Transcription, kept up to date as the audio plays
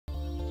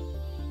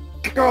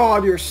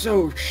God, you're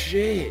so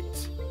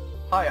shit.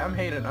 Hi, I'm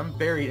Hayden. I'm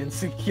very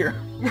insecure.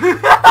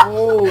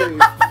 Holy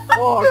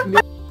fuck,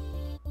 Nick.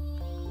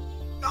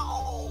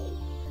 No!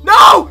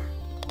 No!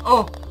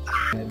 Oh!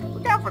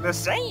 Look out for the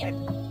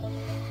sand!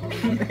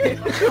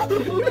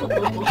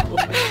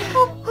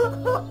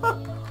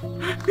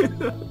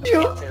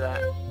 Can't say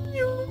that.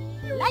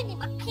 Lightning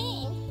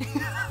McQueen.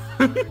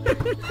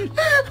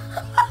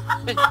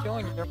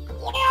 Join your...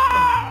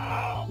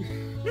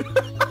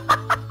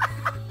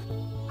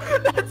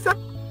 That's a...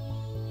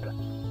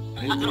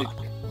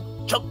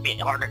 Choke me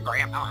harder,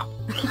 Grandma.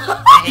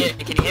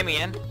 Can you hear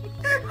me in?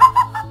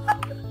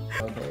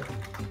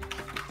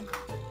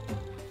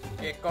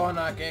 Get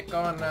gonna, get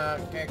gonna,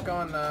 get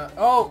gonna...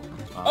 Oh!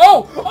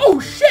 Oh! Oh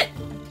shit!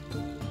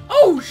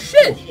 Oh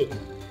shit!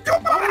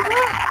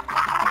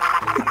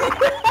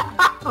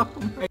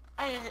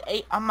 I just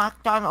ate a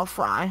McDonald's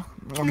fry.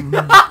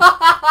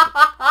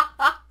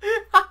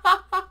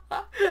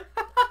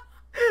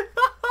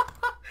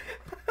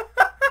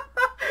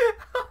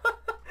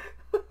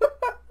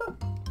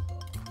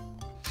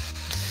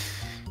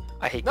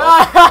 I hate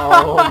golf.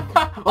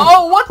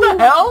 Oh, what the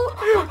hell?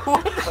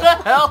 What the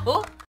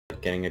hell?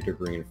 Getting a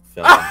degree in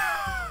film.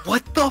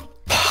 What the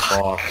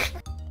Fuck.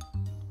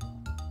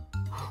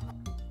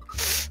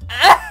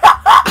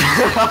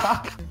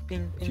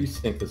 Bing, Do you bing.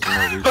 think this is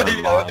gonna reach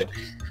online?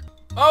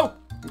 Oh!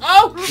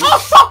 Oh! Oh!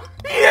 Fuck!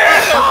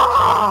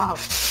 Yeah!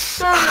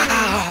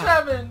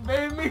 37,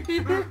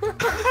 baby!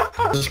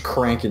 Just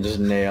crank and just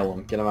nail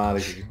him. Get him out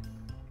of here.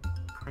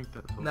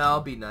 No,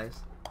 I'll be nice.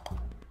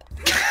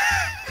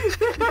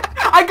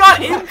 I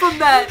got in from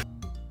that!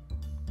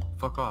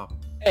 Fuck off.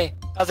 Hey,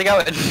 how's it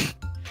going?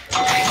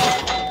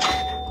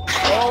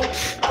 Oh!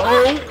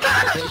 Oh!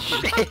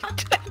 Shit.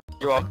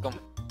 You're welcome.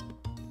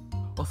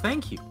 Well,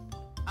 thank you.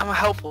 I'm a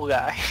helpful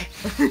guy.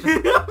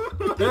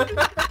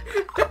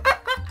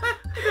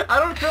 I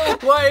don't know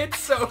why it's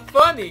so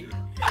funny.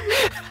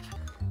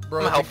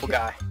 Bro, I'm a helpful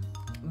guy.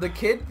 The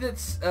kid that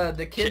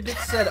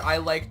said I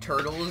like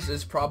turtles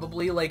is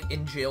probably like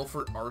in jail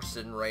for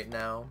arson right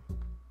now.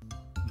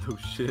 No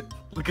shit.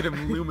 Look at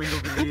him looming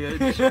over the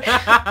edge.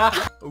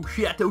 Oh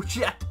shit! Oh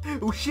shit!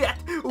 Oh shit!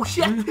 Oh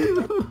shit!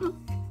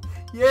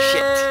 Yeah!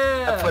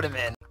 Shit. I put him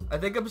in. I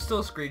think I'm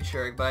still screen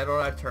sharing, but I don't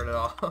know how to turn it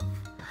off.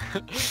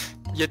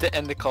 You have to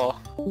end the call.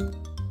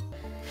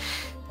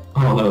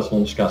 Oh no,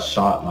 someone just got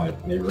shot in my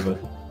neighborhood.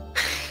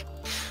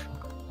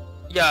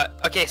 Yeah,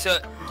 okay, so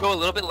go a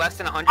little bit less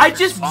than 100. I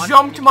just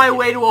jumped my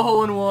way to a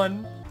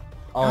hole-in-one.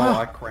 Oh,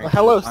 I cranked.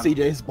 Hello,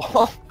 CJ's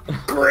ball.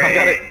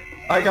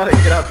 I gotta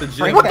get out the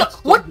gym. What the?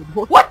 What?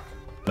 What?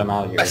 I'm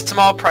out of here. A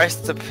small price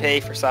to pay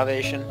for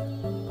salvation.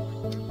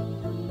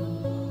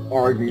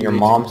 Your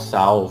mom's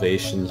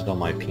salvation's on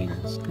my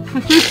penis.